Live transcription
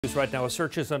Right now, a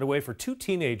search is underway for two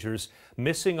teenagers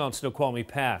missing on Snoqualmie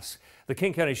Pass. The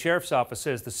King County Sheriff's Office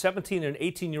says the 17 and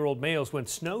 18-year-old males went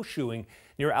snowshoeing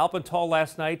near Alpental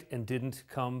last night and didn't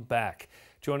come back.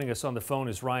 Joining us on the phone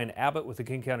is Ryan Abbott with the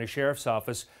King County Sheriff's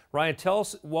Office. Ryan, tell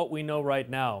us what we know right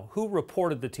now. Who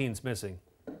reported the teens missing?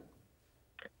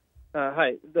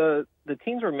 Hi. The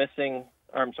teens were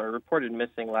reported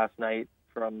missing last night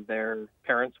from their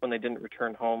parents when they didn't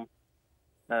return home.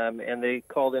 And they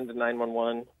called into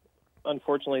 911.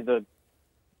 Unfortunately,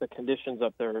 the conditions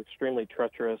up there are extremely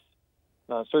treacherous.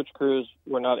 Search crews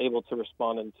were not able to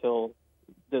respond until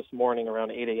this morning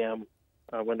around 8 a.m.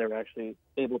 When they were actually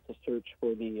able to search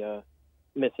for the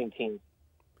missing teens.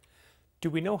 Do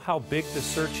we know how big the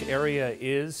search area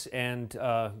is, and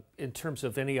in terms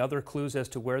of any other clues as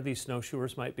to where these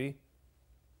snowshoers might be?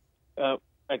 I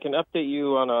can update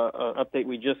you on an update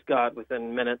we just got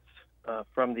within minutes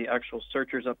from the actual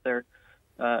searchers up there,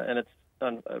 and it's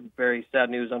very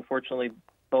sad news. Unfortunately,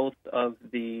 both of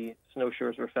the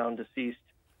snowshoers were found deceased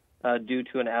due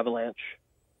to an avalanche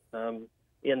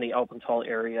in the Alpental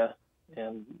area,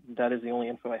 and that is the only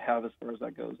info I have as far as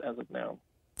that goes as of now.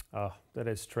 Oh, that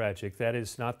is tragic. That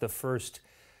is not the first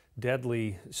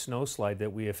deadly snowslide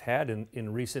that we have had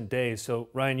in recent days. So,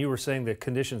 Ryan, you were saying that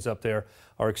conditions up there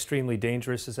are extremely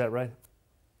dangerous. Is that right?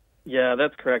 Yeah,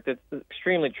 that's correct. It's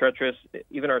extremely treacherous.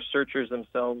 Even our searchers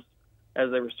themselves, as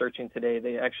they were searching today,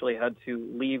 they actually had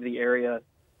to leave the area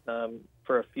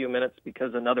for a few minutes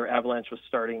because another avalanche was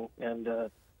starting, and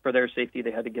for their safety,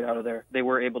 they had to get out of there. They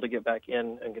were able to get back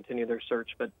in and continue their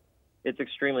search, but it's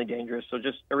extremely dangerous. So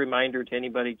just a reminder to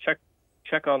anybody,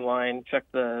 check online, check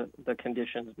the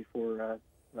conditions before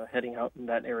heading out in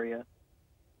that area.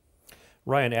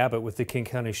 Ryan Abbott with the King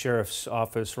County Sheriff's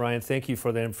Office. Ryan, thank you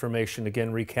for the information.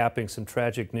 Again, recapping some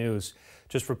tragic news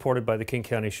just reported by the King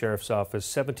County Sheriff's Office.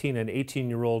 17 and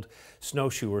 18-year-old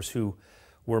snowshoers who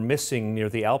were missing near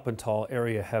the Alpental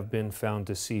area have been found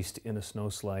deceased in a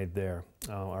snowslide there.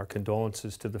 Our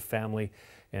condolences to the family,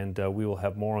 and we will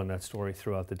have more on that story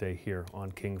throughout the day here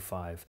on King 5.